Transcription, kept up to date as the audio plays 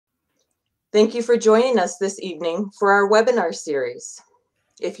Thank you for joining us this evening for our webinar series.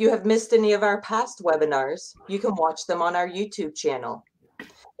 If you have missed any of our past webinars, you can watch them on our YouTube channel.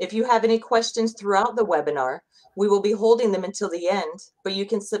 If you have any questions throughout the webinar, we will be holding them until the end, but you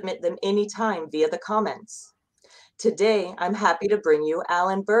can submit them anytime via the comments. Today, I'm happy to bring you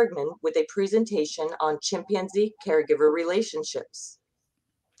Alan Bergman with a presentation on chimpanzee caregiver relationships.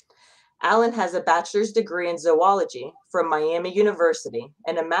 Alan has a bachelor's degree in zoology from Miami University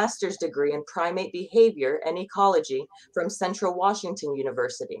and a master's degree in primate behavior and ecology from Central Washington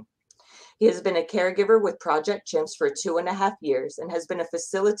University. He has been a caregiver with Project Chimps for 2.5 years and has been a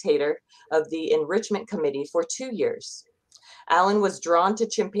facilitator of the Enrichment Committee for 2 years. Alan was drawn to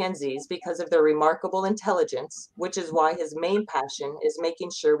chimpanzees because of their remarkable intelligence, which is why his main passion is making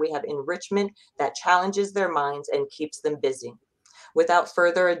sure we have enrichment that challenges their minds and keeps them busy. Without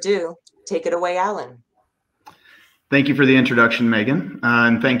further ado, take it away, Alan. Thank you for the introduction, Megan,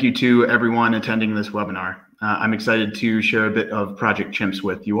 and thank you to everyone attending this webinar. I'm excited to share a bit of Project Chimps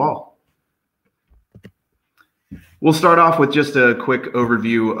with you all. We'll start off with just a quick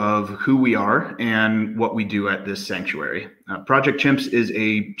overview of who we are and what we do at this sanctuary. Project Chimps is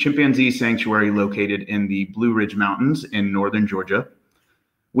a chimpanzee sanctuary located in the Blue Ridge Mountains in northern Georgia.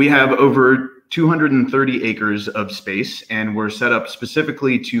 We have over 230 acres of space, and we're set up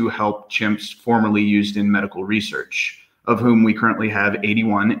specifically to help chimps formerly used in medical research, of whom we currently have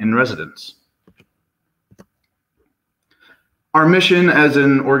 81 in residence. Our mission as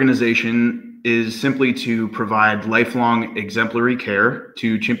an organization is simply to provide lifelong exemplary care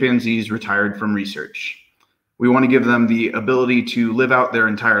to chimpanzees retired from research. We want to give them the ability to live out their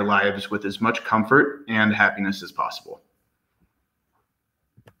entire lives with as much comfort and happiness as possible.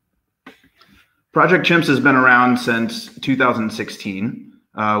 Project Chimps has been around since 2016.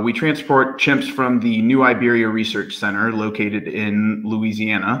 We transport chimps from the New Iberia Research Center located in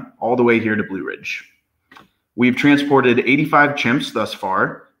Louisiana all the way here to Blue Ridge. We've transported 85 chimps thus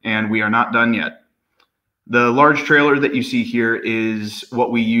far, and we are not done yet. The large trailer that you see here is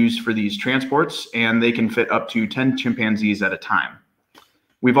what we use for these transports, and they can fit up to 10 chimpanzees at a time.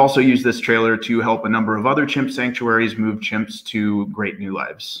 We've also used this trailer to help a number of other chimp sanctuaries move chimps to great new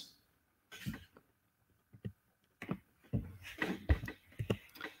lives.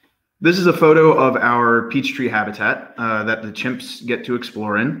 This is a photo of our Peachtree habitat that the chimps get to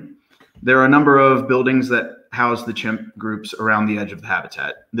explore in. There are a number of buildings that house the chimp groups around the edge of the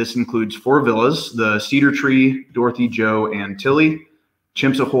habitat. This includes 4 villas, the Cedar Tree, Dorothy, Joe, and Tilly,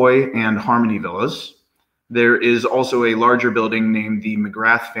 Chimps Ahoy, and Harmony Villas. There is also a larger building named the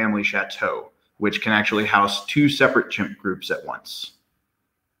McGrath Family Chateau, which can actually house 2 separate chimp groups at once.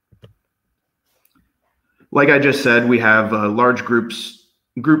 Like I just said, we have large group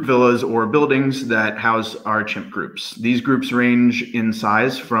villas or buildings that house our chimp groups. These groups range in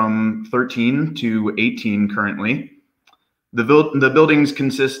size from 13 to 18 currently. The buildings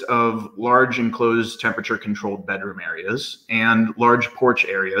consist of large enclosed temperature-controlled bedroom areas and large porch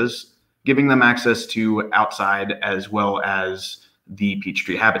areas, giving them access to outside as well as the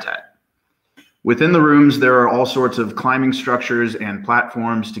Peachtree habitat. Within the rooms, there are all sorts of climbing structures and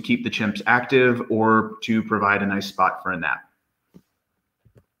platforms to keep the chimps active or to provide a nice spot for a nap.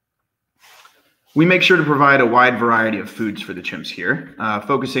 We make sure to provide a wide variety of foods for the chimps here,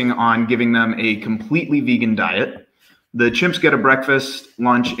 focusing on giving them a completely vegan diet. The chimps get a breakfast,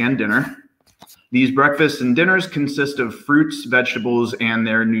 lunch, and dinner. These breakfasts and dinners consist of fruits, vegetables, and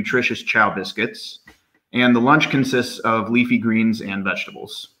their nutritious chow biscuits. And the lunch consists of leafy greens and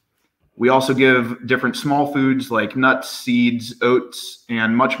vegetables. We also give different small foods like nuts, seeds, oats,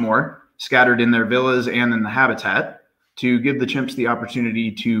 and much more scattered in their villas and in the habitat, to give the chimps the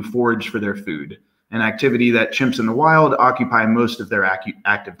opportunity to forage for their food, an activity that chimps in the wild occupy most of their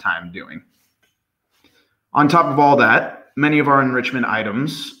active time doing. On top of all that, many of our enrichment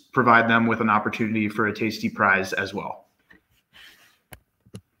items provide them with an opportunity for a tasty prize as well.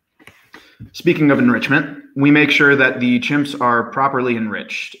 Speaking of enrichment, we make sure that the chimps are properly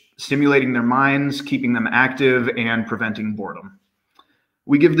enriched, stimulating their minds, keeping them active, and preventing boredom.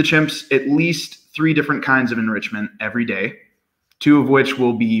 We give the chimps at least 3 different kinds of enrichment every day, 2 of which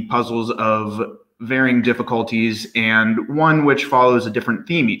will be puzzles of varying difficulties and 1 which follows a different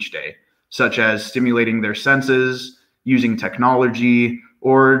theme each day, such as stimulating their senses, using technology,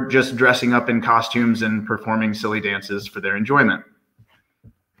 or just dressing up in costumes and performing silly dances for their enjoyment.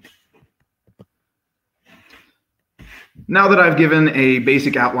 Now that I've given a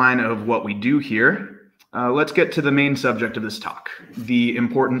basic outline of what we do here, let's get to the main subject of this talk, the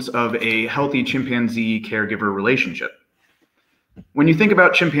importance of a healthy chimpanzee caregiver relationship. When you think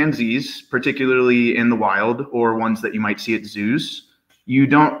about chimpanzees, particularly in the wild or ones that you might see at zoos, You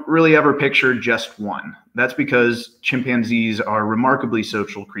don't really ever picture just one. That's because chimpanzees are remarkably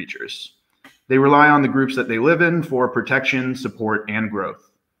social creatures. They rely on the groups that they live in for protection, support, and growth.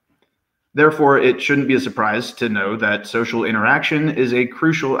 Therefore, it shouldn't be a surprise to know that social interaction is a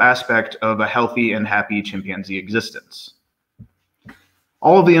crucial aspect of a healthy and happy chimpanzee existence.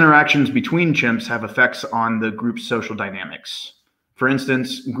 All of the interactions between chimps have effects on the group's social dynamics. For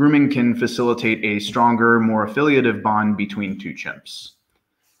instance, grooming can facilitate a stronger, more affiliative bond between two chimps.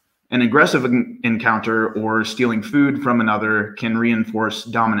 An aggressive encounter or stealing food from another can reinforce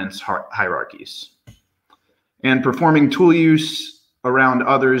dominance hierarchies. And performing tool use around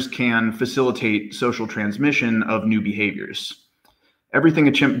others can facilitate social transmission of new behaviors. Everything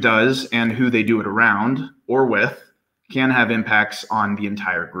a chimp does and who they do it around or with can have impacts on the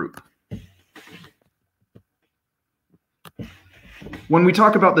entire group. When we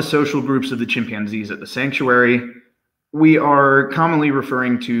talk about the social groups of the chimpanzees at the sanctuary, we are commonly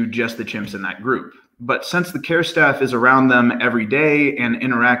referring to just the chimps in that group. But since the care staff is around them every day and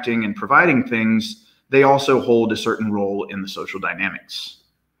interacting and providing things, they also hold a certain role in the social dynamics.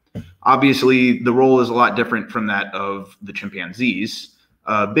 Obviously, the role is a lot different from that of the chimpanzees.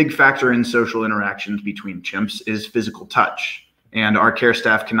 A big factor in social interactions between chimps is physical touch, and our care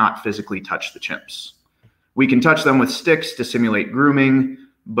staff cannot physically touch the chimps. We can touch them with sticks to simulate grooming,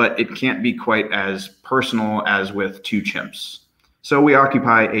 but it can't be quite as personal as with two chimps. So we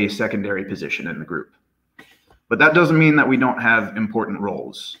occupy a secondary position in the group. But that doesn't mean that we don't have important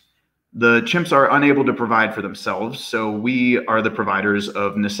roles. The chimps are unable to provide for themselves, so we are the providers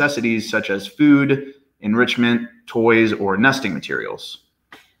of necessities such as food, enrichment, toys, or nesting materials.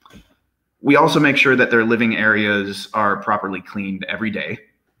 We also make sure that their living areas are properly cleaned every day.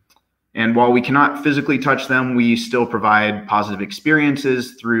 And while we cannot physically touch them, we still provide positive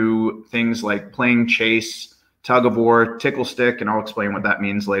experiences through things like playing chase, tug of war, tickle stick, and I'll explain what that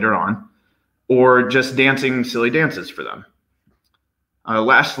means later on, or just dancing silly dances for them.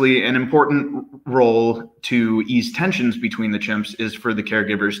 Lastly, an important role to ease tensions between the chimps is for the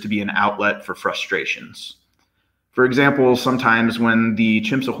caregivers to be an outlet for frustrations. For example, sometimes when the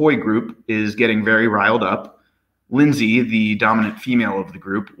Chimps Ahoy group is getting very riled up, Lindsay, the dominant female of the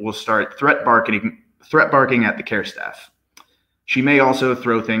group, will start threat barking at the care staff. She may also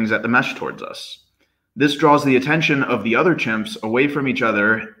throw things at the mesh towards us. This draws the attention of the other chimps away from each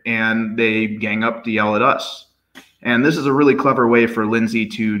other, and they gang up to yell at us. And this is a really clever way for Lindsay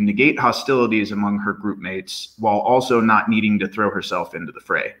to negate hostilities among her group mates while also not needing to throw herself into the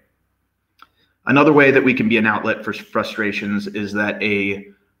fray. Another way that we can be an outlet for frustrations is that a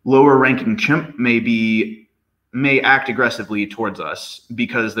lower ranking chimp may act aggressively towards us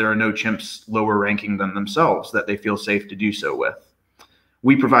because there are no chimps lower ranking than themselves that they feel safe to do so with.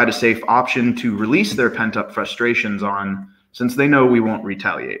 We provide a safe option to release their pent-up frustrations on, since they know we won't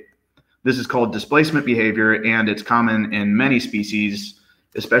retaliate. This is called displacement behavior, and it's common in many species,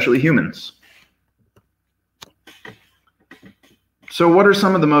 especially humans. So what are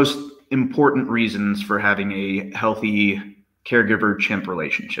some of the most important reasons for having a healthy caregiver-chimp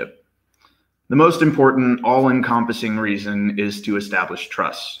relationship? The most important, all-encompassing reason is to establish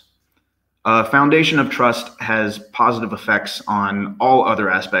trust. A foundation of trust has positive effects on all other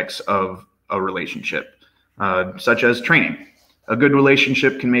aspects of a relationship, such as training. A good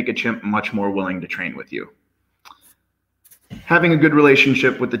relationship can make a chimp much more willing to train with you. Having a good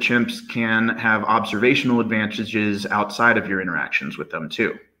relationship with the chimps can have observational advantages outside of your interactions with them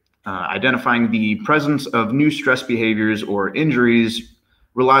too. Identifying the presence of new stress behaviors or injuries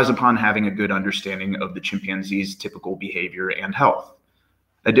relies upon having a good understanding of the chimpanzee's typical behavior and health.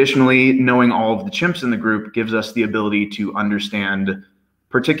 Additionally, knowing all of the chimps in the group gives us the ability to understand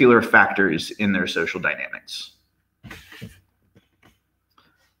particular factors in their social dynamics.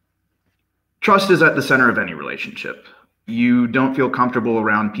 Trust is at the center of any relationship. You don't feel comfortable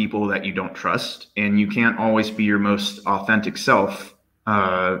around people that you don't trust, and you can't always be your most authentic self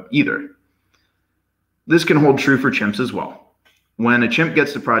either. This can hold true for chimps as well. When a chimp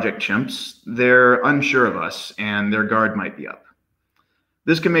gets to Project Chimps, they're unsure of us and their guard might be up.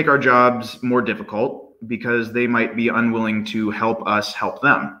 This can make our jobs more difficult because they might be unwilling to help us help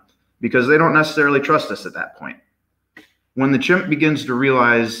them because they don't necessarily trust us at that point. When the chimp begins to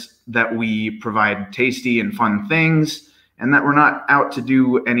realize that we provide tasty and fun things and that we're not out to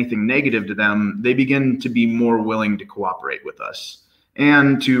do anything negative to them, they begin to be more willing to cooperate with us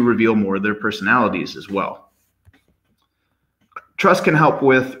and to reveal more of their personalities as well. Trust can help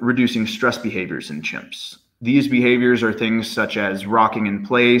with reducing stress behaviors in chimps. These behaviors are things such as rocking in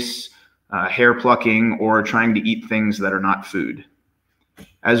place, hair plucking, or trying to eat things that are not food.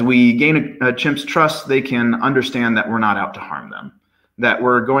 As we gain a chimp's trust, they can understand that we're not out to harm them. that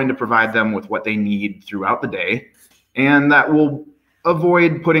we're going to provide them with what they need throughout the day, and that will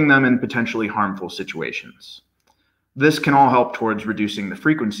avoid putting them in potentially harmful situations. This can all help towards reducing the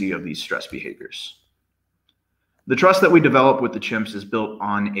frequency of these stress behaviors. The trust that we develop with the chimps is built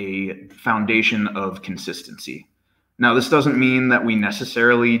on a foundation of consistency. Now, this doesn't mean that we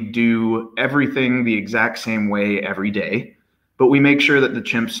necessarily do everything the exact same way every day, but we make sure that the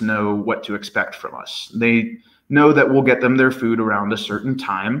chimps know what to expect from us. They know that we'll get them their food around a certain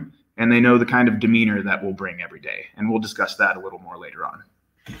time, and they know the kind of demeanor that we'll bring every day. And we'll discuss that a little more later on.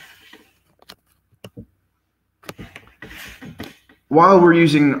 While we're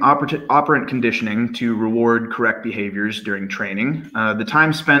using operant conditioning to reward correct behaviors during training, the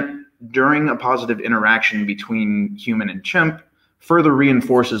time spent during a positive interaction between human and chimp further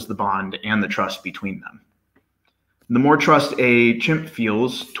reinforces the bond and the trust between them. The more trust a chimp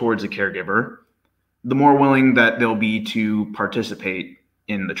feels towards a caregiver, the more willing that they'll be to participate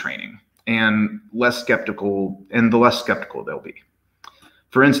in the training, and the less skeptical they'll be.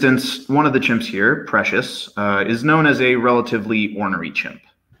 For instance, one of the chimps here, Precious, is known as a relatively ornery chimp.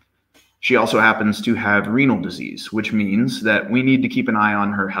 She also happens to have renal disease, which means that we need to keep an eye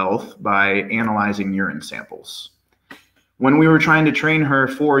on her health by analyzing urine samples. When we were trying to train her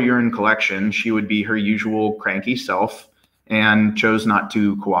for urine collection, she would be her usual cranky self and chose not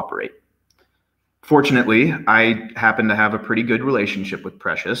to cooperate. Fortunately, I happen to have a pretty good relationship with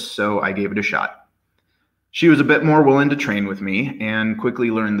Precious, so I gave it a shot. She was a bit more willing to train with me and quickly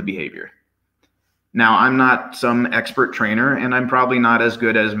learned the behavior. Now, I'm not some expert trainer, and I'm probably not as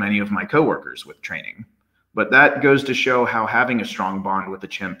good as many of my coworkers with training, but that goes to show how having a strong bond with a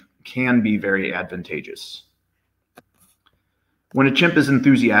chimp can be very advantageous. When a chimp is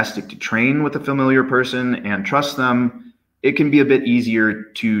enthusiastic to train with a familiar person and trust them, it can be a bit easier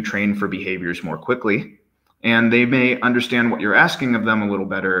to train for behaviors more quickly, and they may understand what you're asking of them a little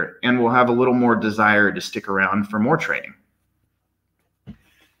better and will have a little more desire to stick around for more training.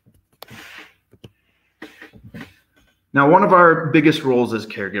 Now, one of our biggest roles as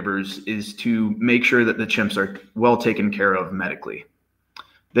caregivers is to make sure that the chimps are well taken care of medically.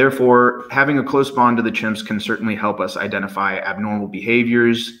 Therefore, having a close bond to the chimps can certainly help us identify abnormal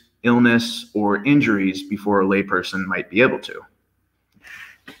behaviors, illness, or injuries before a layperson might be able to.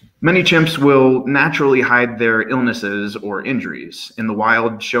 Many chimps will naturally hide their illnesses or injuries. In the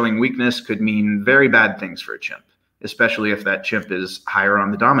wild, showing weakness could mean very bad things for a chimp, especially if that chimp is higher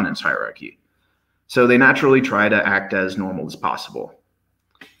on the dominance hierarchy. So they naturally try to act as normal as possible.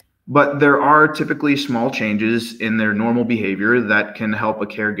 But there are typically small changes in their normal behavior that can help a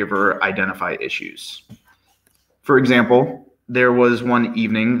caregiver identify issues. For example, there was one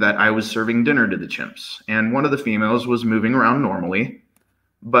evening that I was serving dinner to the chimps, and one of the females was moving around normally,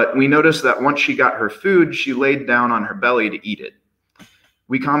 but we noticed that once she got her food, she laid down on her belly to eat it.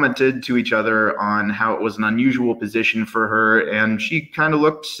 We commented to each other on how it was an unusual position for her, and she kind of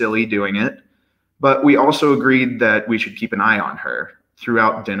looked silly doing it, but we also agreed that we should keep an eye on her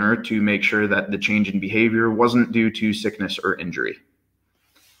throughout dinner to make sure that the change in behavior wasn't due to sickness or injury.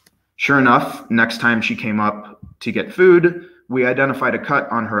 Sure enough, next time she came up to get food, we identified a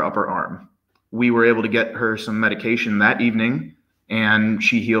cut on her upper arm. We were able to get her some medication that evening, and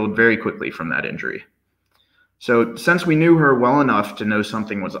she healed very quickly from that injury. So since we knew her well enough to know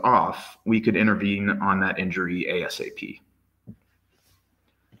something was off, we could intervene on that injury ASAP.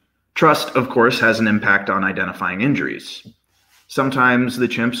 Trust, of course, has an impact on identifying injuries. Sometimes the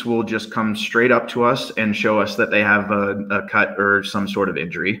chimps will just come straight up to us and show us that they have a cut or some sort of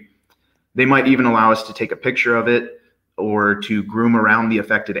injury. They might even allow us to take a picture of it or to groom around the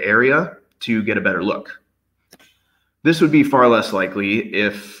affected area to get a better look. This would be far less likely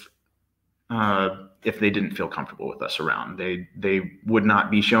if they didn't feel comfortable with us around. They would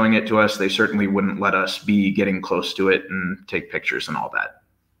not be showing it to us. They certainly wouldn't let us be getting close to it and take pictures and all that.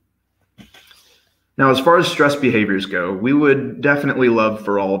 Now, as far as stress behaviors go, we would definitely love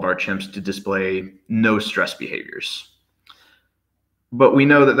for all of our chimps to display no stress behaviors. But we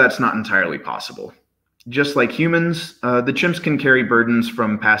know that that's not entirely possible. Just like humans, the chimps can carry burdens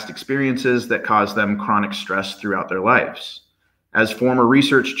from past experiences that cause them chronic stress throughout their lives. As former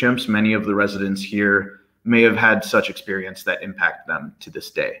research chimps, many of the residents here may have had such experience that impact them to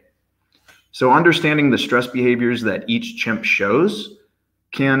this day. So understanding the stress behaviors that each chimp shows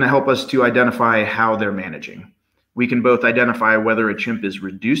can help us to identify how they're managing. We can both identify whether a chimp is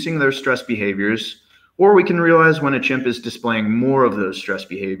reducing their stress behaviors, or we can realize when a chimp is displaying more of those stress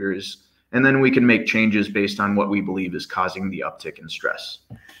behaviors, and then we can make changes based on what we believe is causing the uptick in stress.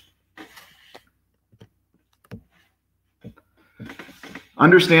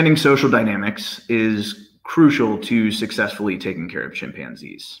 Understanding social dynamics is crucial to successfully taking care of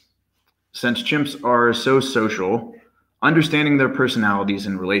chimpanzees. Since chimps are so social, understanding their personalities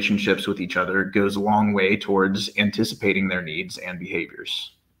and relationships with each other goes a long way towards anticipating their needs and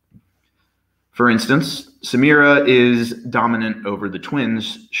behaviors. For instance, Samira is dominant over the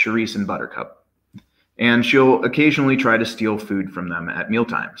twins, Charisse and Buttercup, and she'll occasionally try to steal food from them at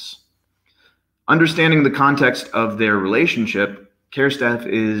mealtimes. Understanding the context of their relationship, care staff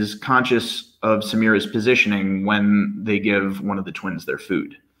is conscious of Samira's positioning when they give one of the twins their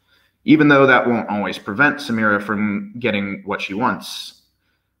food. Even though that won't always prevent Samira from getting what she wants,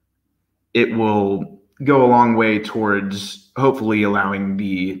 it will go a long way towards hopefully allowing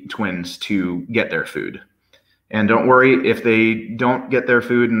the twins to get their food. And don't worry, if they don't get their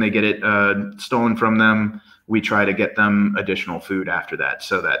food and they get it stolen from them, we try to get them additional food after that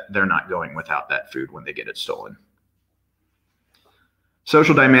so that they're not going without that food when they get it stolen.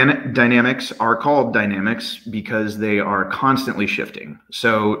 Social dynamics are called dynamics because they are constantly shifting.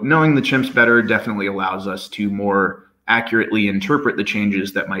 So knowing the chimps better definitely allows us to more accurately interpret the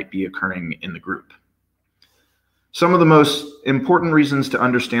changes that might be occurring in the group. Some of the most important reasons to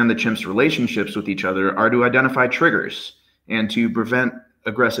understand the chimps' relationships with each other are to identify triggers and to prevent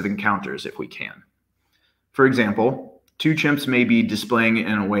aggressive encounters if we can. For example, two chimps may be displaying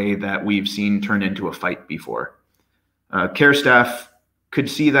in a way that we've seen turn into a fight before. Care staff could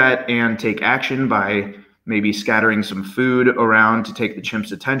see that and take action by maybe scattering some food around to take the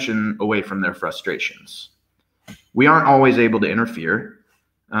chimps' attention away from their frustrations. We aren't always able to interfere,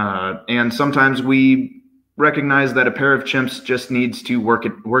 and sometimes we recognize that a pair of chimps just needs to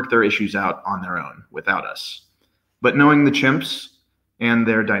work their issues out on their own without us. But knowing the chimps and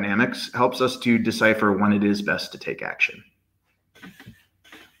their dynamics helps us to decipher when it is best to take action.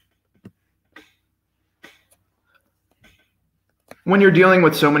 When you're dealing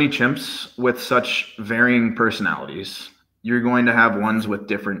with so many chimps with such varying personalities, you're going to have ones with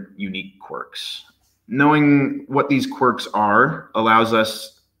different unique quirks. Knowing what these quirks are allows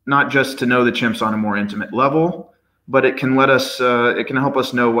us not just to know the chimps on a more intimate level, but it can help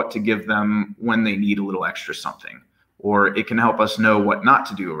us know what to give them when they need a little extra something, or it can help us know what not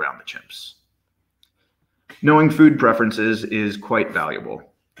to do around the chimps. Knowing food preferences is quite valuable.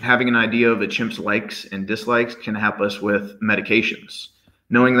 Having an idea of a chimp's likes and dislikes can help us with medications.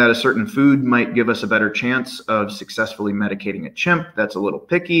 Knowing that a certain food might give us a better chance of successfully medicating a chimp that's a little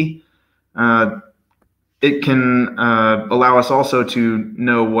picky, it can allow us also to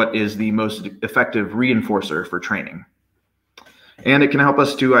know what is the most effective reinforcer for training. And it can help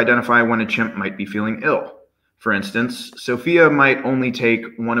us to identify when a chimp might be feeling ill. For instance, Sophia might only take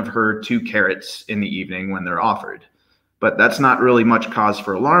one of her 2 carrots in the evening when they're offered. But that's not really much cause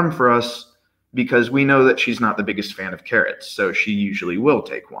for alarm for us because we know that she's not the biggest fan of carrots, so she usually will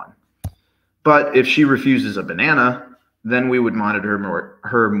take one. But if she refuses a banana, then we would monitor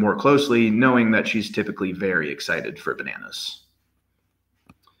her more closely, knowing that she's typically very excited for bananas.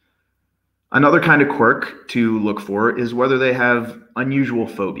 Another kind of quirk to look for is whether they have unusual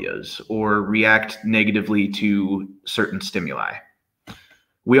phobias or react negatively to certain stimuli.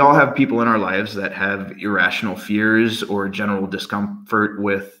 We all have people in our lives that have irrational fears or general discomfort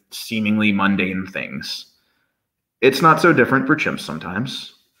with seemingly mundane things. It's not so different for chimps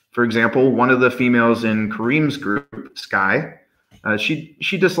sometimes. For example, one of the females in Kareem's group, Sky,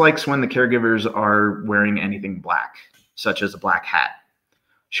 she dislikes when the caregivers are wearing anything black, such as a black hat.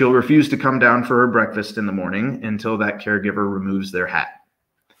 She'll refuse to come down for her breakfast in the morning until that caregiver removes their hat.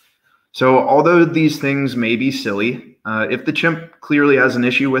 So although these things may be silly, if the chimp clearly has an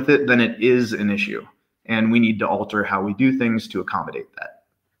issue with it, then it is an issue, and we need to alter how we do things to accommodate that.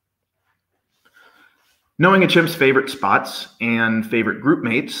 Knowing a chimp's favorite spots and favorite group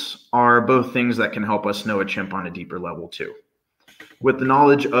mates are both things that can help us know a chimp on a deeper level too. With the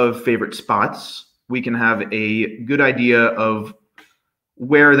knowledge of favorite spots, we can have a good idea of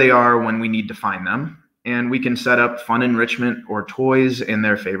where they are when we need to find them, and we can set up fun enrichment or toys in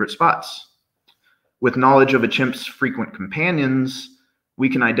their favorite spots. With knowledge of a chimp's frequent companions, we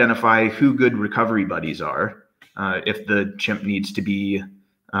can identify who good recovery buddies are if the chimp needs to be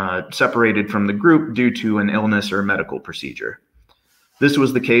separated from the group due to an illness or medical procedure. This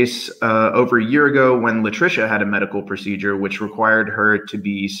was the case over a year ago when Latricia had a medical procedure which required her to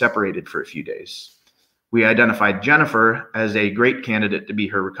be separated for a few days. We identified Jennifer as a great candidate to be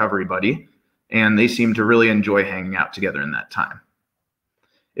her recovery buddy, and they seemed to really enjoy hanging out together in that time.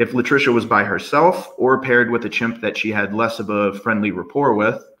 If Latricia was by herself or paired with a chimp that she had less of a friendly rapport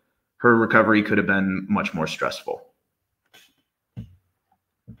with, her recovery could have been much more stressful.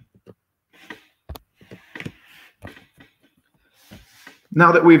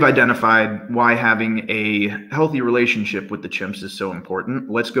 Now that we've identified why having a healthy relationship with the chimps is so important,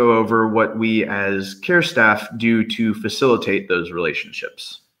 let's go over what we as care staff do to facilitate those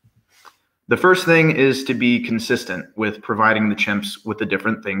relationships. The first thing is to be consistent with providing the chimps with the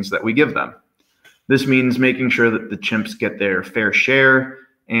different things that we give them. This means making sure that the chimps get their fair share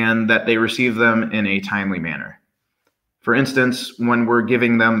and that they receive them in a timely manner. For instance, when we're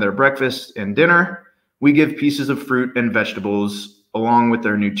giving them their breakfast and dinner, we give pieces of fruit and vegetables along with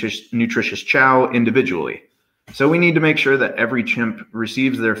their nutritious chow individually. So we need to make sure that every chimp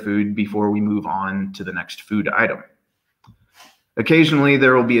receives their food before we move on to the next food item. Occasionally,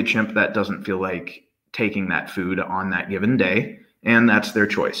 there will be a chimp that doesn't feel like taking that food on that given day, and that's their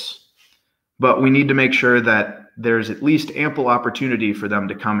choice. But we need to make sure that there's at least ample opportunity for them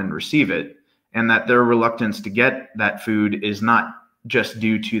to come and receive it, and that their reluctance to get that food is not just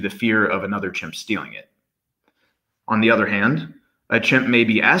due to the fear of another chimp stealing it. On the other hand, a chimp may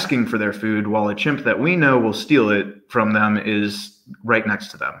be asking for their food while a chimp that we know will steal it from them is right next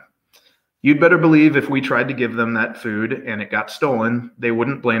to them. You'd better believe if we tried to give them that food and it got stolen, they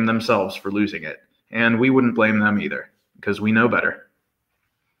wouldn't blame themselves for losing it. And we wouldn't blame them either, because we know better.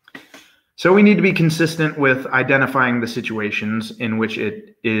 So we need to be consistent with identifying the situations in which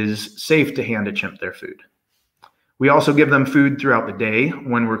it is safe to hand a chimp their food. We also give them food throughout the day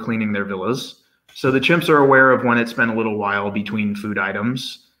when we're cleaning their villas, so the chimps are aware of when it's been a little while between food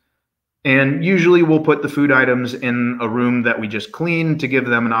items. And usually we'll put the food items in a room that we just cleaned to give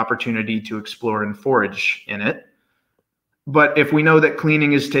them an opportunity to explore and forage in it. But if we know that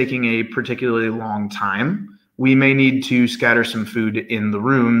cleaning is taking a particularly long time, we may need to scatter some food in the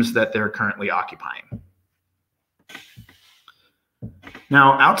rooms that they're currently occupying.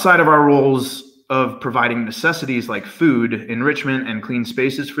 Now, outside of our roles of providing necessities like food, enrichment, and clean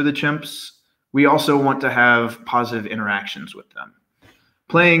spaces for the chimps, we also want to have positive interactions with them.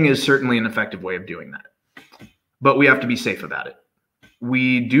 Playing is certainly an effective way of doing that, but we have to be safe about it.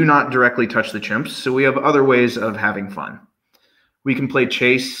 We do not directly touch the chimps, so we have other ways of having fun. We can play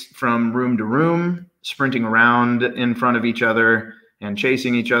chase from room to room, sprinting around in front of each other and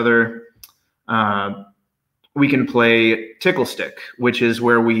chasing each other. We can play tickle stick, which is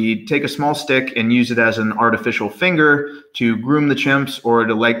where we take a small stick and use it as an artificial finger to groom the chimps or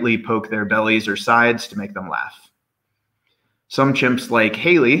to lightly poke their bellies or sides to make them laugh. Some chimps, like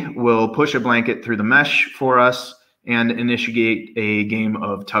Haley, will push a blanket through the mesh for us and initiate a game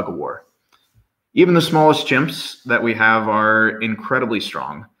of tug-of-war. Even the smallest chimps that we have are incredibly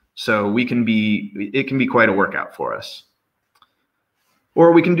strong, so it can be quite a workout for us.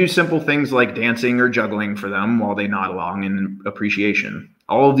 Or we can do simple things like dancing or juggling for them while they nod along in appreciation.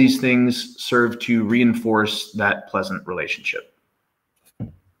 All of these things serve to reinforce that pleasant relationship.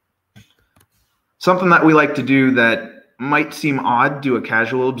 Something that we like to do that might seem odd to a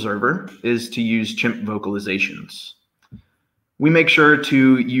casual observer is to use chimp vocalizations. We make sure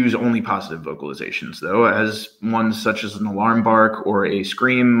to use only positive vocalizations, though, as ones such as an alarm bark or a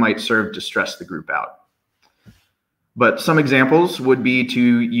scream might serve to stress the group out. But some examples would be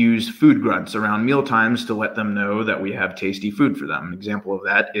to use food grunts around meal times to let them know that we have tasty food for them. An example of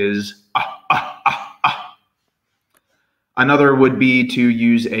that is ah, ah, ah, ah. Another would be to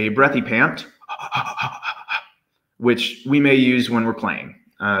use a breathy pant, which we may use when we're playing.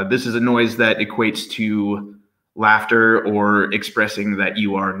 This is a noise that equates to laughter or expressing that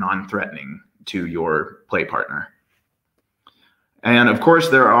you are non-threatening to your play partner. And of course,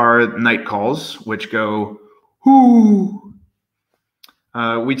 there are night calls, which go, "Hoo."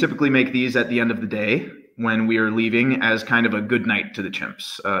 We typically make these at the end of the day when we are leaving as kind of a good night to the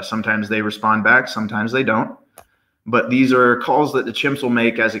chimps. Sometimes they respond back, sometimes they don't. But these are calls that the chimps will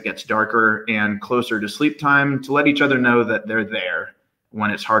make as it gets darker and closer to sleep time to let each other know that they're there when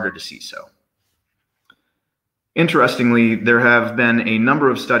it's harder to see so. Interestingly, there have been a number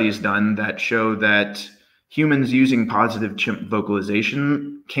of studies done that show that humans using positive chimp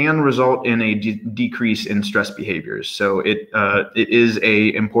vocalization can result in a decrease in stress behaviors. So it is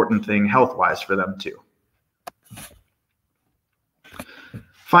an important thing health-wise for them too.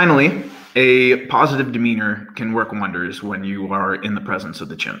 Finally, a positive demeanor can work wonders when you are in the presence of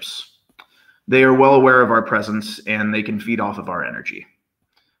the chimps. They are well aware of our presence and they can feed off of our energy.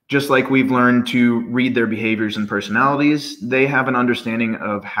 Just like we've learned to read their behaviors and personalities, they have an understanding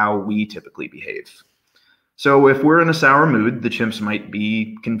of how we typically behave. So if we're in a sour mood, the chimps might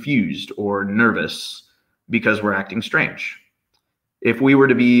be confused or nervous because we're acting strange. If we were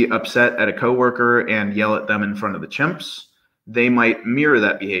to be upset at a coworker and yell at them in front of the chimps, they might mirror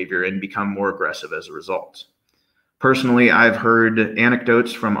that behavior and become more aggressive as a result. Personally, I've heard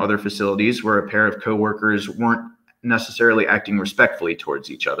anecdotes from other facilities where a pair of coworkers weren't necessarily acting respectfully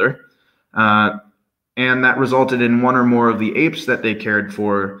towards each other. And that resulted in one or more of the apes that they cared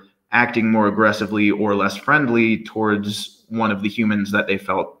for acting more aggressively or less friendly towards one of the humans that they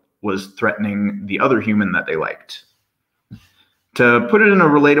felt was threatening the other human that they liked. To put it in a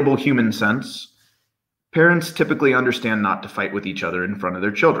relatable human sense, parents typically understand not to fight with each other in front of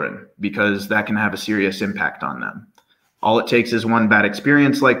their children because that can have a serious impact on them. All it takes is one bad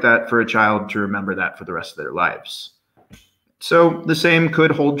experience like that for a child to remember that for the rest of their lives. So the same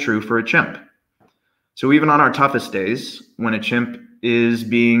could hold true for a chimp. So even on our toughest days, when a chimp is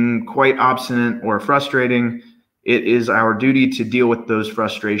being quite obstinate or frustrating, it is our duty to deal with those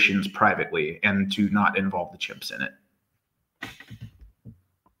frustrations privately and to not involve the chimps in it.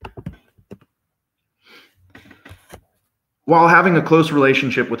 While having a close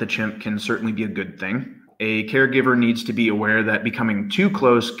relationship with a chimp can certainly be a good thing, a caregiver needs to be aware that becoming too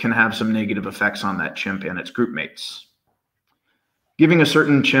close can have some negative effects on that chimp and its group mates. Giving a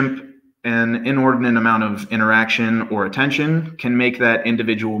certain chimp an inordinate amount of interaction or attention can make that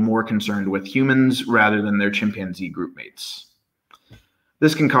individual more concerned with humans rather than their chimpanzee group mates.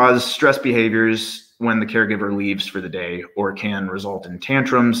 This can cause stress behaviors when the caregiver leaves for the day, or can result in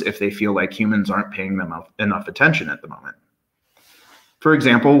tantrums if they feel like humans aren't paying them enough attention at the moment. For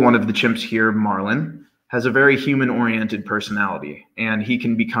example, one of the chimps here, Marlin, has a very human-oriented personality, and he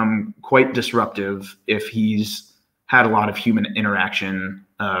can become quite disruptive if he's had a lot of human interaction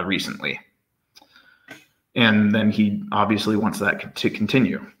recently. And then he obviously wants that to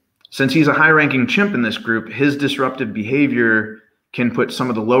continue. Since he's a high-ranking chimp in this group, his disruptive behavior can put some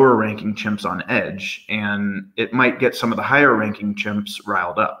of the lower-ranking chimps on edge, and it might get some of the higher-ranking chimps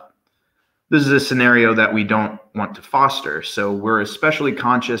riled up. This is a scenario that we don't want to foster, so we're especially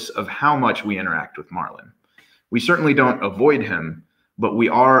conscious of how much we interact with Marlin. We certainly don't avoid him, but we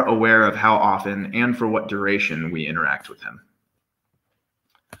are aware of how often and for what duration we interact with him.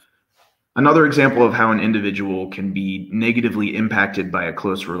 Another example of how an individual can be negatively impacted by a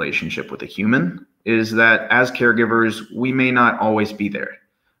close relationship with a human is that as caregivers, we may not always be there.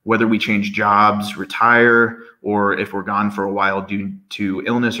 Whether we change jobs, retire, or if we're gone for a while due to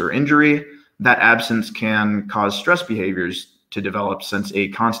illness or injury, that absence can cause stress behaviors to develop since a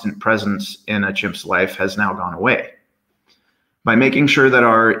constant presence in a chimp's life has now gone away. By making sure that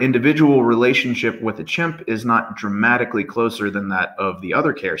our individual relationship with a chimp is not dramatically closer than that of the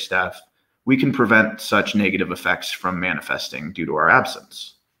other care staff, we can prevent such negative effects from manifesting due to our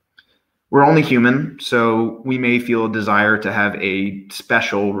absence. We're only human, so we may feel a desire to have a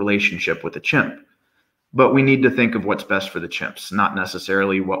special relationship with a chimp, but we need to think of what's best for the chimps, not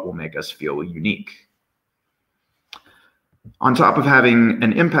necessarily what will make us feel unique. On top of having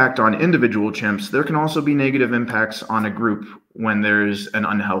an impact on individual chimps, there can also be negative impacts on a group when there's an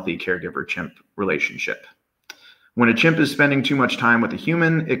unhealthy caregiver-chimp relationship. When a chimp is spending too much time with a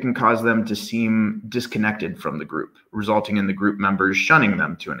human, it can cause them to seem disconnected from the group, resulting in the group members shunning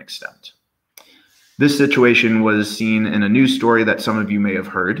them to an extent. This situation was seen in a news story that some of you may have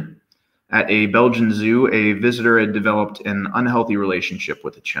heard. At a Belgian zoo, a visitor had developed an unhealthy relationship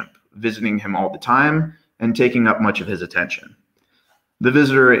with a chimp, visiting him all the time and taking up much of his attention. The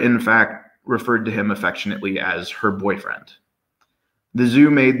visitor, in fact, referred to him affectionately as her boyfriend. The zoo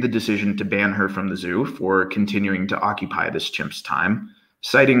made the decision to ban her from the zoo for continuing to occupy this chimp's time,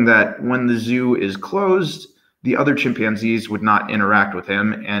 citing that when the zoo is closed, the other chimpanzees would not interact with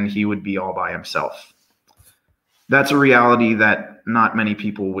him and he would be all by himself. That's a reality that not many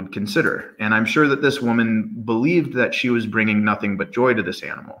people would consider, and I'm sure that this woman believed that she was bringing nothing but joy to this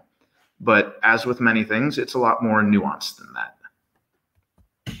animal. But as with many things, it's a lot more nuanced than that.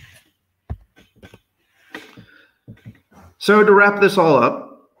 So to wrap this all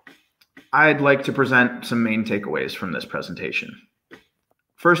up, I'd like to present some main takeaways from this presentation.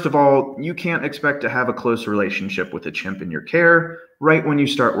 First of all, you can't expect to have a close relationship with a chimp in your care right when you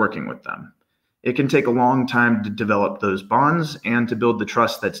start working with them. It can take a long time to develop those bonds and to build the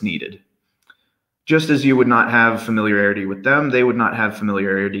trust that's needed. Just as you would not have familiarity with them, they would not have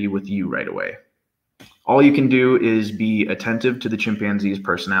familiarity with you right away. All you can do is be attentive to the chimpanzees'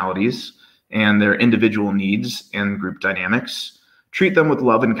 personalities and their individual needs and group dynamics, treat them with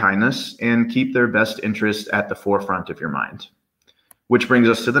love and kindness, and keep their best interest at the forefront of your mind. Which brings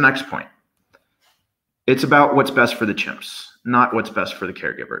us to the next point. It's about what's best for the chimps, not what's best for the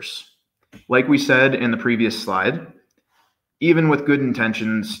caregivers. Like we said in the previous slide, even with good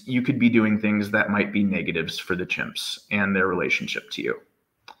intentions, you could be doing things that might be negatives for the chimps and their relationship to you.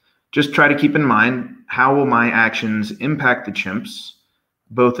 Just try to keep in mind, how will my actions impact the chimps,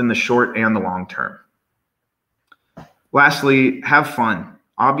 both in the short and the long term? Lastly, have fun.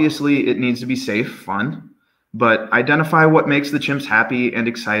 Obviously, it needs to be safe, fun. but identify what makes the chimps happy and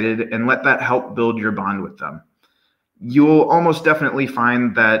excited and let that help build your bond with them. You'll almost definitely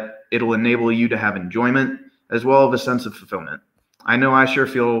find that it'll enable you to have enjoyment as well as a sense of fulfillment. I know I sure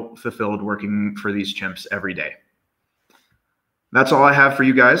feel fulfilled working for these chimps every day. That's all I have for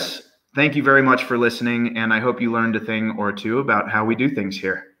you guys. Thank you very much for listening, and I hope you learned a thing or two about how we do things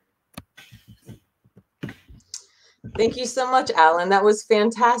here. Thank you so much, Alan. That was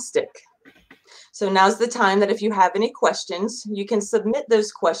fantastic. So now's the time that if you have any questions, you can submit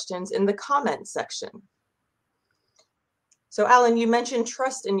those questions in the comment section. So Alan, you mentioned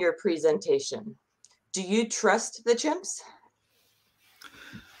trust in your presentation. Do you trust the chimps?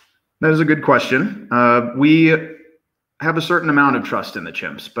 That is a good question. We have a certain amount of trust in the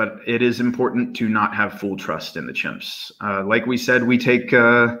chimps, but it is important to not have full trust in the chimps. Like we said, we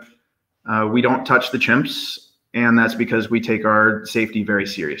don't touch the chimps, and that's because we take our safety very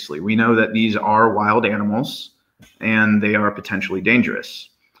seriously. We know that these are wild animals and they are potentially dangerous.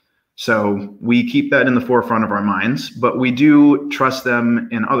 So we keep that in the forefront of our minds, but we do trust them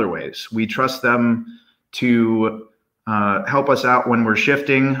in other ways. We trust them to help us out when we're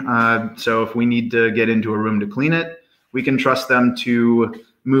shifting. So if we need to get into a room to clean it, we can trust them to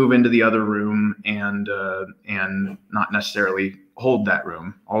move into the other room and not necessarily hold that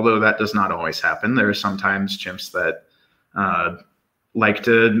room. Although that does not always happen. There are sometimes chimps that like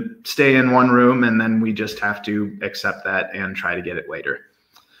to stay in one room, and then we just have to accept that and try to get it later.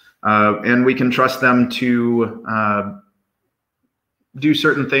 And we can trust them to do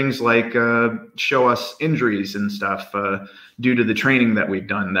certain things like show us injuries and stuff due to the training that we've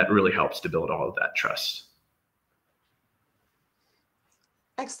done. That really helps to build all of that trust.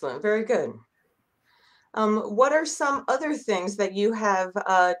 Excellent, very good. What are some other things that you have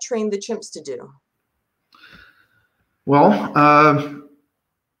trained the chimps to do? Well,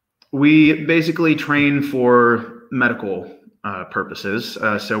 we basically train for medical purposes.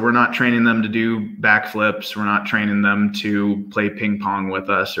 So we're not training them to do backflips. We're not training them to play ping pong with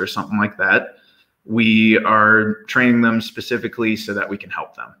us or something like that. We are training them specifically so that we can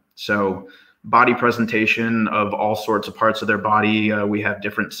help them. So body presentation of all sorts of parts of their body. We have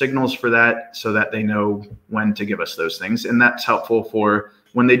different signals for that so that they know when to give us those things. And that's helpful for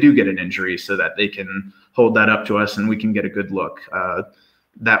when they do get an injury so that they can hold that up to us and we can get a good look.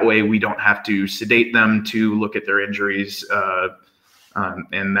 That way we don't have to sedate them to look at their injuries.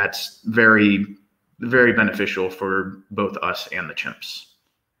 And that's very, very beneficial for both us and the chimps.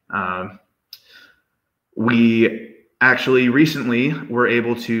 We actually recently were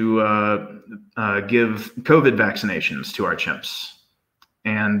able to give COVID vaccinations to our chimps.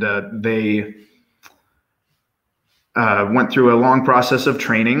 And they went through a long process of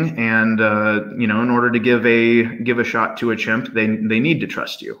training, and in order to give a shot to a chimp, they need to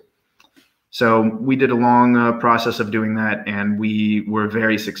trust you. So we did a long process of doing that, and we were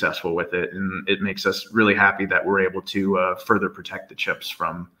very successful with it, and it makes us really happy that we're able to further protect the chimps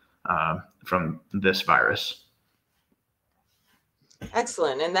from this virus.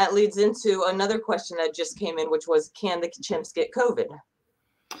 Excellent, and that leads into another question that just came in, which was, can the chimps get COVID?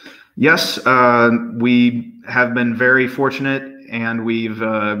 Yes, we have been very fortunate, and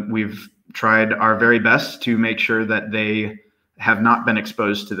we've tried our very best to make sure that they have not been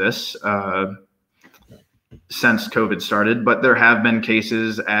exposed to this since COVID started. But there have been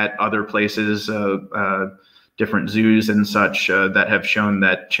cases at other places, different zoos and such, that have shown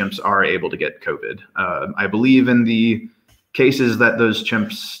that chimps are able to get COVID. I believe in the cases that those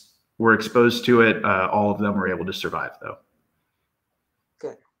chimps were exposed to it, all of them were able to survive, though.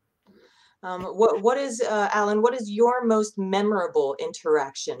 Good. What is, Alan, what is your most memorable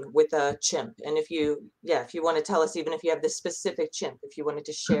interaction with a chimp? And if you want to tell us, even if you have the specific chimp, if you wanted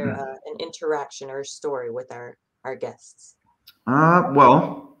to share an interaction or a story with our guests.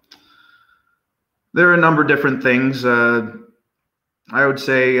 Well, there are a number of different things. I would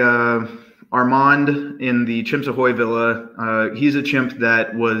say Armand in the Chimps Ahoy Villa, he's a chimp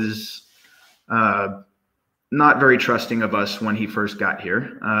that was not very trusting of us when he first got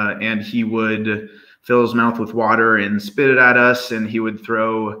here. And he would fill his mouth with water and spit it at us, and he would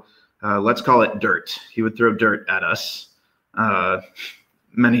throw, let's call it dirt. He would throw dirt at us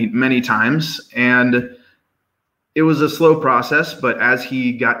many, many times. And it was a slow process, but as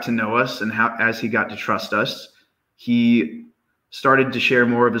he got to know us and as he got to trust us, he started to share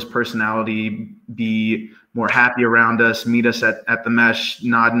more of his personality, be more happy around us, meet us at the mesh,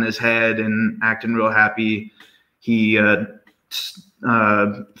 nodding his head and acting real happy. He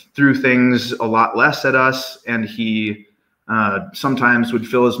threw things a lot less at us, and he sometimes would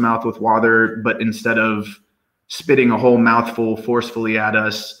fill his mouth with water, but instead of spitting a whole mouthful forcefully at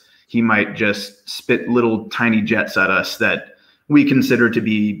us, he might just spit little tiny jets at us that we consider to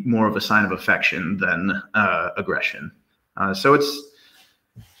be more of a sign of affection than aggression. So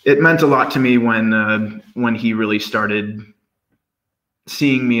it meant a lot to me when he really started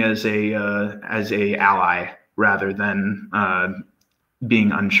seeing me as a ally rather than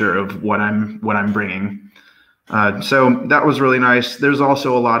being unsure of what I'm bringing. So that was really nice. There's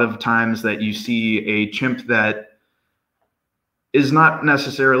also a lot of times that you see a chimp that is not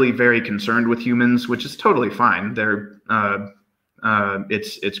necessarily very concerned with humans, which is totally fine.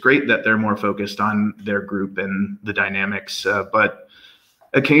 It's great that they're more focused on their group and the dynamics, but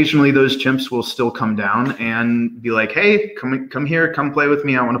occasionally those chimps will still come down and be like, hey, come here, come play with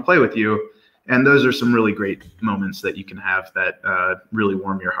me. I want to play with you. And those are some really great moments that you can have that really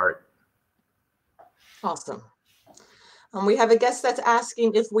warm your heart. Awesome. We have a guest that's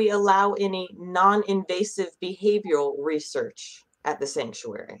asking if we allow any non-invasive behavioral research at the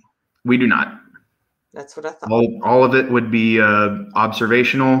sanctuary. We do not. That's what I thought. All of it would be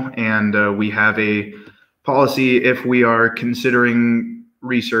observational, and we have a policy if we are considering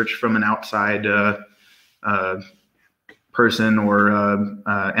research from an outside person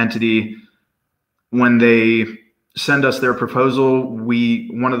or entity. When they send us their proposal,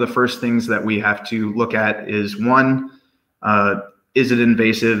 one of the first things that we have to look at is one, is it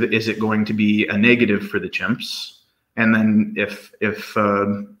invasive? Is it going to be a negative for the chimps? And then if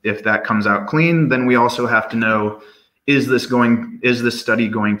that comes out clean, then we also have to know, is this study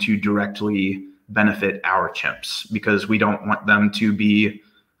going to directly benefit our chimps? Because we don't want them to be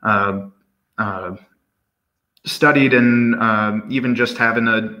studied and even just having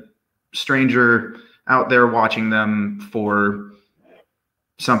a stranger out there watching them for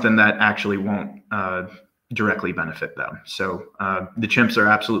something that actually won't directly benefit them. So the chimps are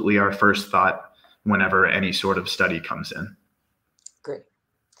absolutely our first thought whenever any sort of study comes in. Great.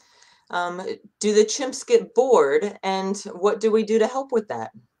 Do the chimps get bored, and what do we do to help with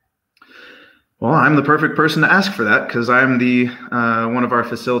that? Well, I'm the perfect person to ask for that because I'm the one of our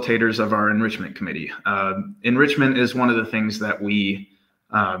facilitators of our enrichment committee. Enrichment is one of the things that we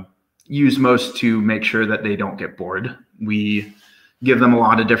use most to make sure that they don't get bored. We give them a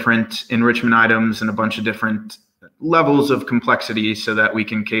lot of different enrichment items and a bunch of different levels of complexity so that we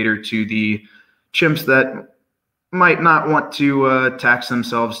can cater to the chimps that might not want to tax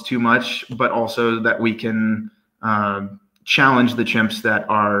themselves too much, but also that we can challenge the chimps that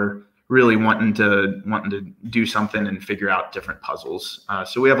are really wanting to do something and figure out different puzzles.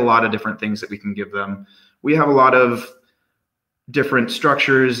 So we have a lot of different things that we can give them. We have a lot of different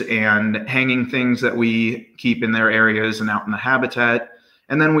structures and hanging things that we keep in their areas and out in the habitat.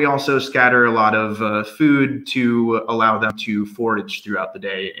 And then we also scatter a lot of food to allow them to forage throughout the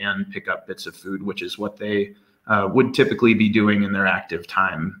day and pick up bits of food, which is what they would typically be doing in their active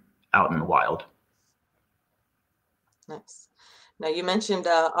time out in the wild. Nice. Now, you mentioned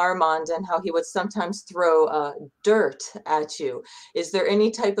Armand and how he would sometimes throw dirt at you. Is there any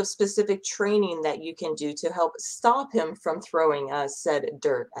type of specific training that you can do to help stop him from throwing said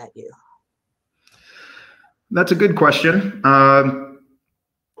dirt at you? That's a good question.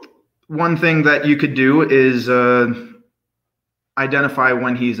 One thing that you could do is identify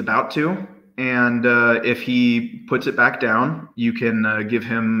when he's about to. And if he puts it back down, you can give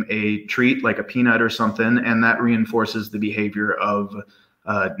him a treat like a peanut or something, and that reinforces the behavior of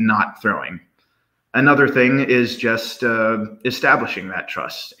not throwing. Another thing is just establishing that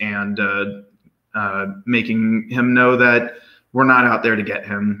trust and making him know that we're not out there to get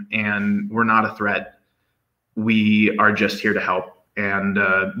him and we're not a threat. We are just here to help. And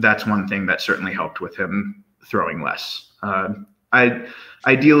that's one thing that certainly helped with him throwing less.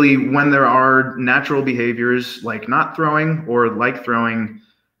 Ideally, when there are natural behaviors like not throwing or like throwing,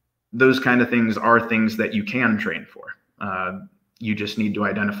 those kind of things are things that you can train for. You just need to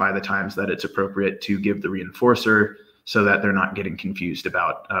identify the times that it's appropriate to give the reinforcer so that they're not getting confused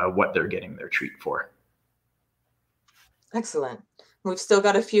about what they're getting their treat for. Excellent. We've still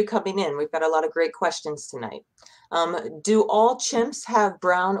got a few coming in. We've got a lot of great questions tonight. Do all chimps have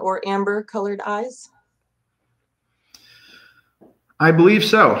brown or amber colored eyes? I believe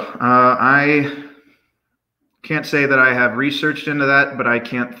so. I can't say that I have researched into that, but I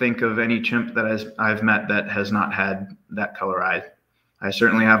can't think of any chimp that I've met that has not had that color eye. I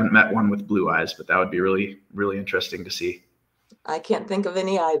certainly haven't met one with blue eyes, but that would be really, really interesting to see. I can't think of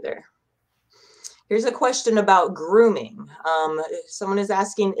any either. Here's a question about grooming. Someone is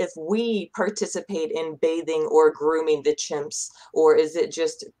asking if we participate in bathing or grooming the chimps, or is it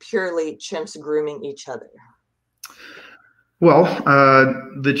just purely chimps grooming each other? Well,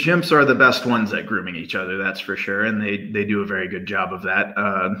 the chimps are the best ones at grooming each other, that's for sure, and they do a very good job of that.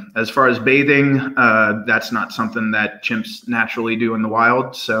 As far as bathing, that's not something that chimps naturally do in the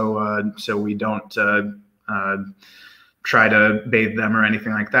wild, so we don't try to bathe them or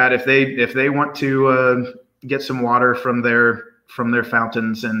anything like that. If they want to get some water from their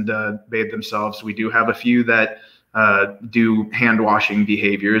fountains and bathe themselves, we do have a few that do hand washing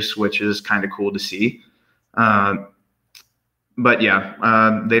behaviors, which is kind of cool to see. But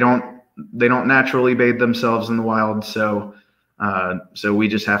yeah, they don't naturally bathe themselves in the wild, so we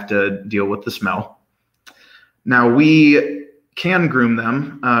just have to deal with the smell. Now we can groom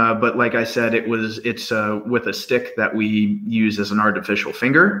them, but like I said, it's with a stick that we use as an artificial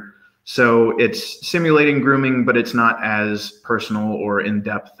finger. So it's simulating grooming, but it's not as personal or in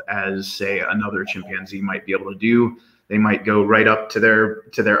depth as, say, another chimpanzee might be able to do. They might go right up to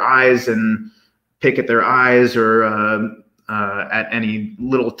their eyes and pick at their eyes, or at any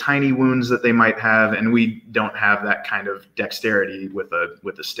little tiny wounds that they might have, and we don't have that kind of dexterity with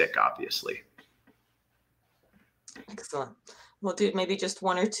a stick, obviously. Excellent. We'll do maybe just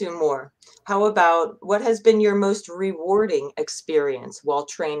one or two more. How about, what has been your most rewarding experience while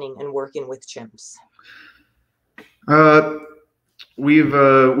training and working with chimps?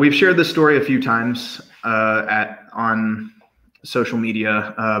 We've shared this story a few times on social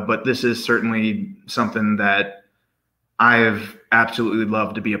media, but this is certainly something that I've absolutely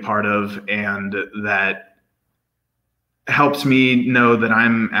loved to be a part of, and that helps me know that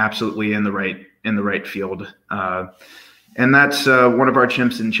I'm absolutely in the right field. And that's one of our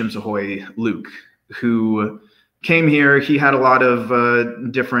chimps in Chimps Ahoy, Luke, who came here. He had a lot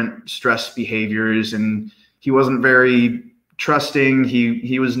of different stress behaviors, and he wasn't very trusting.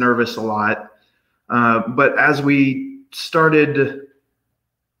 He was nervous a lot. But as we started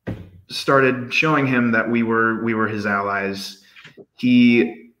showing him that we were his allies,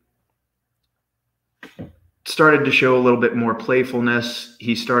 he started to show a little bit more playfulness.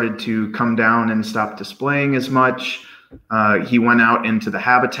 He started to come down and stop displaying as much. He went out into the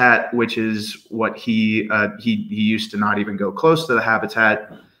habitat, which is what he used to not even go close to the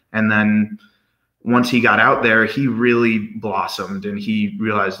habitat. And then once he got out there, he really blossomed, and he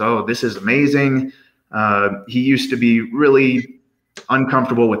realized, oh, this is amazing. He used to be really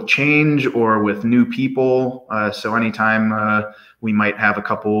uncomfortable with change or with new people. So anytime we might have a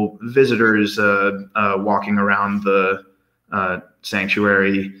couple visitors walking around the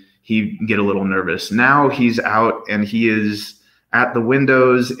sanctuary, he'd get a little nervous. Now he's out and he is at the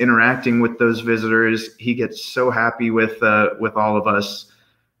windows interacting with those visitors. He gets so happy with all of us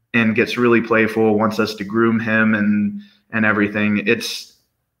and gets really playful, wants us to groom him and everything.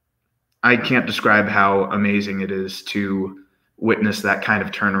 I can't describe how amazing it is to witness that kind of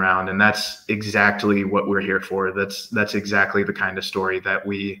turnaround, and that's exactly what we're here for. That's exactly the kind of story that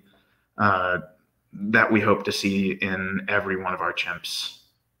we hope to see in every one of our chimps.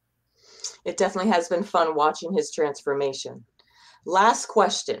 It definitely has been fun watching his transformation. Last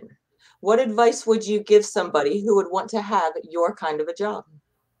question. What advice would you give somebody who would want to have your kind of a job?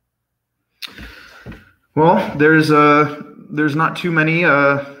 Well, there's not too many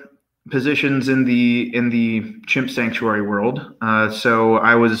positions in the chimp sanctuary world. So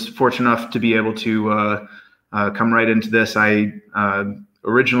I was fortunate enough to be able to come right into this. I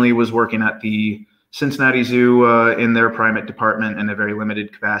originally was working at the Cincinnati Zoo in their primate department in a very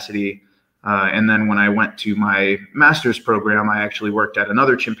limited capacity. And then when I went to my master's program, I actually worked at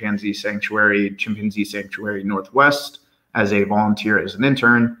another chimpanzee sanctuary, Chimpanzee Sanctuary Northwest, as a volunteer, as an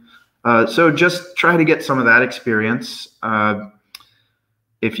intern. So just try to get some of that experience.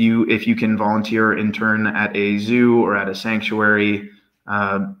 If you can volunteer or intern at a zoo or at a sanctuary,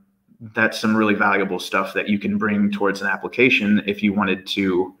 that's some really valuable stuff that you can bring towards an application if you wanted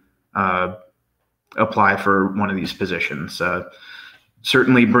to apply for one of these positions.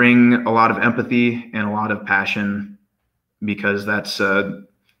 Certainly bring a lot of empathy and a lot of passion, because that's what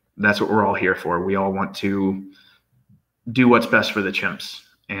we're all here for. We all want to do what's best for the chimps,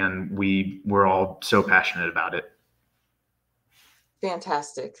 and we're all so passionate about it.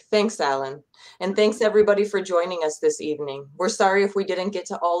 Fantastic. Thanks, Alan. And thanks everybody for joining us this evening. We're sorry if we didn't get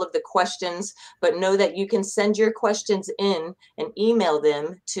to all of the questions, but know that you can send your questions in and email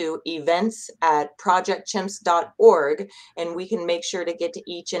them to events@projectchimps.org, and we can make sure to get to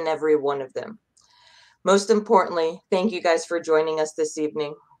each and every one of them. Most importantly, thank you guys for joining us this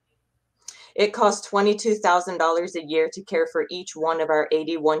evening. It costs $22,000 a year to care for each one of our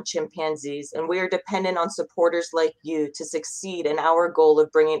 81 chimpanzees, and we are dependent on supporters like you to succeed in our goal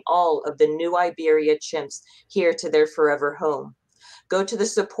of bringing all of the new Iberia chimps here to their forever home. Go to the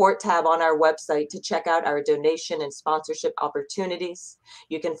support tab on our website to check out our donation and sponsorship opportunities.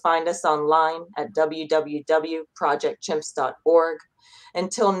 You can find us online at www.projectchimps.org.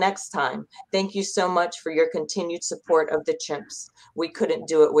 Until next time, thank you so much for your continued support of the Chimps. We couldn't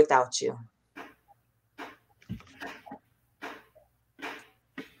do it without you.